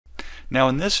Now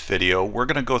in this video we're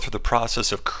going to go through the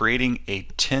process of creating a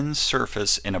tin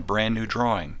surface in a brand new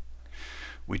drawing.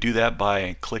 We do that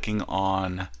by clicking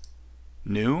on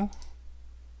New,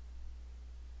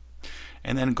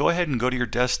 and then go ahead and go to your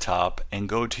desktop and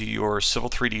go to your Civil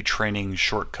 3D Training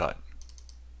shortcut.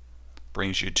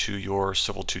 Brings you to your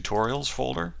Civil Tutorials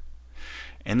folder,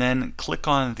 and then click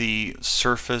on the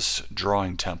Surface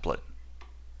Drawing Template.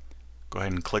 Go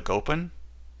ahead and click Open.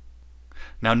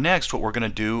 Now next what we're going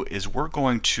to do is we're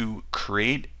going to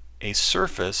create a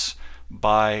surface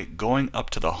by going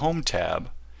up to the Home tab,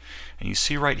 and you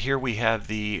see right here we have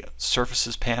the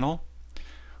Surfaces panel.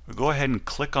 We'll go ahead and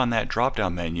click on that drop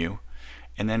down menu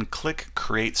and then click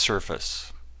Create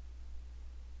Surface.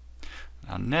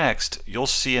 Now next you'll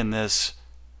see in this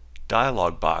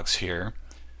dialog box here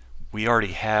we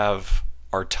already have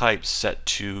our type set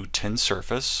to tin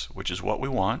surface, which is what we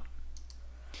want.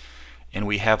 And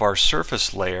we have our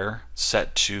surface layer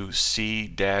set to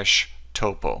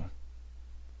C-Topo.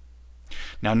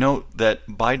 Now note that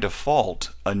by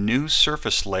default a new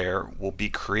surface layer will be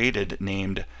created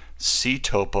named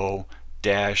C-Topo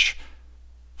dash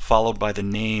followed by the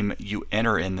name you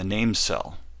enter in the name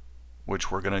cell, which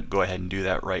we're going to go ahead and do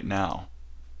that right now.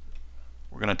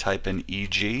 We're going to type in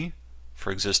EG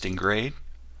for existing grade,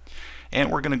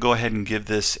 and we're going to go ahead and give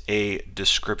this a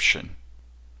description.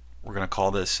 We're going to call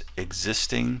this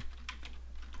existing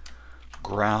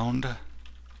ground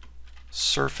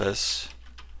surface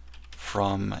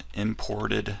from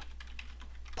imported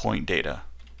point data.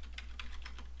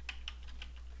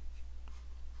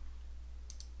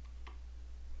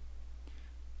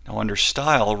 Now under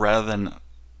style, rather than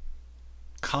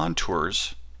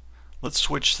contours, let's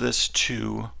switch this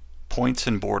to points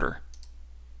and border.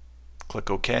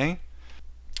 Click OK.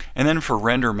 And then for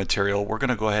render material, we're going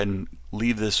to go ahead and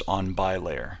leave this on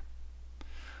bilayer.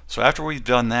 So after we've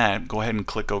done that, go ahead and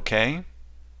click OK.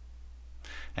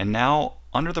 And now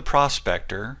under the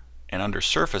prospector and under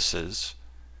surfaces,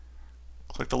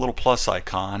 click the little plus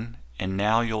icon, and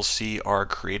now you'll see our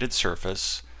created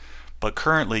surface. But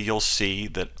currently you'll see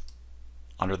that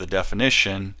under the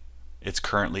definition it's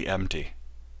currently empty,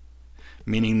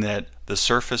 meaning that the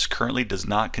surface currently does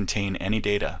not contain any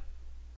data.